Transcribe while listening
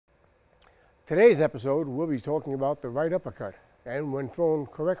Today's episode, we'll be talking about the right uppercut, and when thrown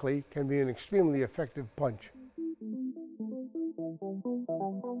correctly, can be an extremely effective punch.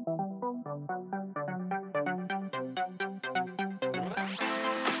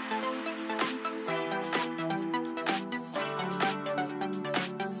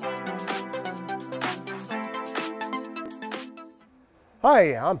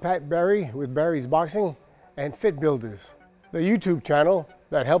 Hi, I'm Pat Barry with Barry's Boxing and Fit Builders, the YouTube channel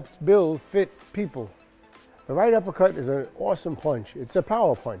that helps build fit people. The right uppercut is an awesome punch. It's a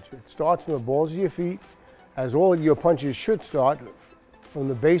power punch. It starts from the balls of your feet, as all of your punches should start from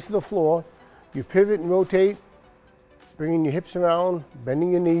the base of the floor. You pivot and rotate, bringing your hips around,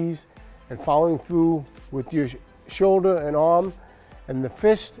 bending your knees, and following through with your shoulder and arm, and the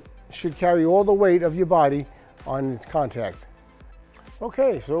fist should carry all the weight of your body on its contact.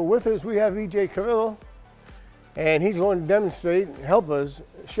 Okay, so with us we have EJ Carrillo, and he's going to demonstrate and help us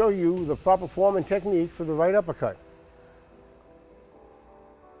show you the proper form and technique for the right uppercut.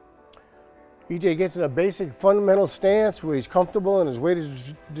 EJ gets in a basic fundamental stance where he's comfortable and his weight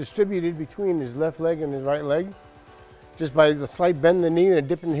is distributed between his left leg and his right leg. Just by the slight bend in the knee and a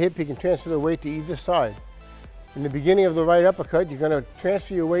dip in the hip, he can transfer the weight to either side. In the beginning of the right uppercut, you're going to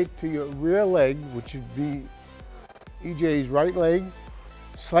transfer your weight to your rear leg, which would be EJ's right leg.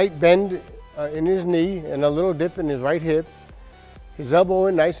 Slight bend in his knee and a little dip in his right hip. His elbow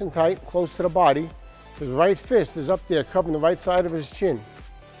in nice and tight, close to the body. His right fist is up there covering the right side of his chin.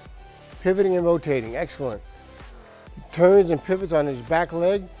 Pivoting and rotating, excellent. He turns and pivots on his back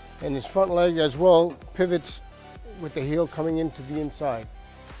leg, and his front leg as well pivots with the heel coming into the inside.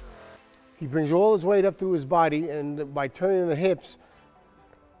 He brings all his weight up through his body, and by turning the hips,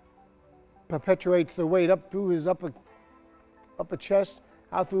 perpetuates the weight up through his upper chest,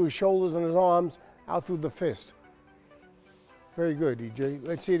 out through his shoulders and his arms, out through the fist. Very good, EJ.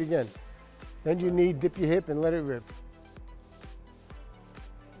 Let's see it again. Bend your knee, dip your hip, and let it rip.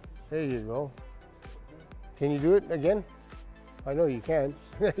 There you go. Can you do it again? I know you can.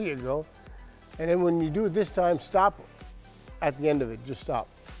 There you go. And then when you do it this time, stop at the end of it. Just stop.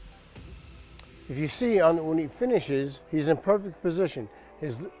 If you see when he finishes, he's in perfect position.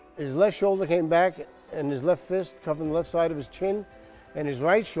 His left shoulder came back, and his left fist covering the left side of his chin, and his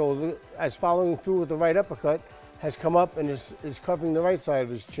right shoulder, as following through with the right uppercut, has come up and is covering the right side of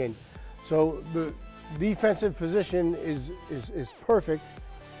his chin. So the defensive position is perfect.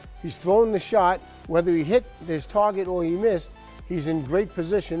 He's thrown the shot. Whether he hit his target or he missed, he's in great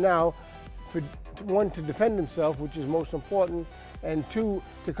position now for one, to defend himself, which is most important, and two,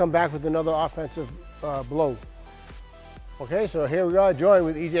 to come back with another offensive blow. Okay, so here we are, joined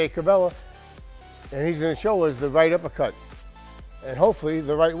with EJ Carrillo, and he's going to show us the right uppercut, and hopefully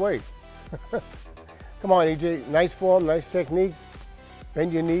the right way. Come on, EJ, nice form, nice technique.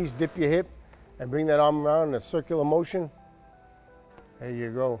 Bend your knees, dip your hip, and bring that arm around in a circular motion. There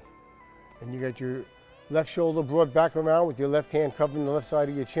you go. And you got your left shoulder brought back around with your left hand covering the left side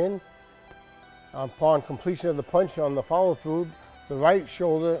of your chin. Upon completion of the punch on the follow through, the right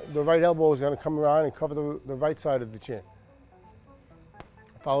shoulder, the right elbow is going to come around and cover the right side of the chin.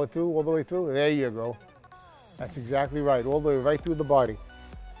 Follow through, all the way through. There you go. That's exactly right, all the way right through the body.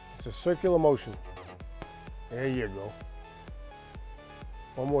 It's a circular motion. There you go.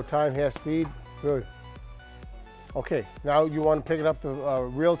 One more time, half speed. Good. Okay, now you want to pick it up to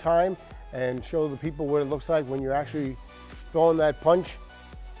real time and show the people what it looks like when you're actually throwing that punch.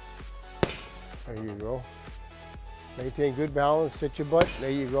 There you go. Maintain good balance, sit your butt.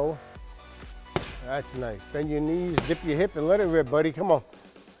 There you go. That's nice. Bend your knees, dip your hip, and let it rip, buddy. Come on.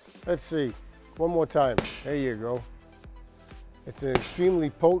 Let's see. One more time. There you go. It's an extremely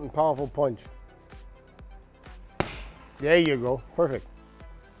potent, powerful punch. There you go. Perfect.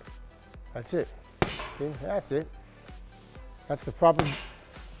 That's it. See? That's it. That's the proper.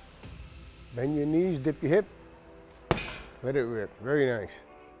 Bend your knees, dip your hip, let it rip. Very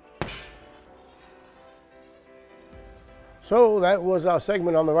nice. So that was our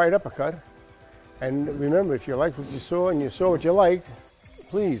segment on the right uppercut. And remember, if you liked what you saw and you saw what you liked,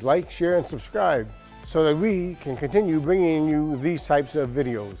 please like, share, and subscribe so that we can continue bringing you these types of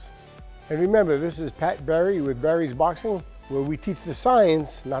videos. And remember, this is Pat Barry with Barry's Boxing, where we teach the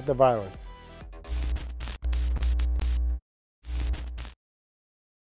science, not the violence.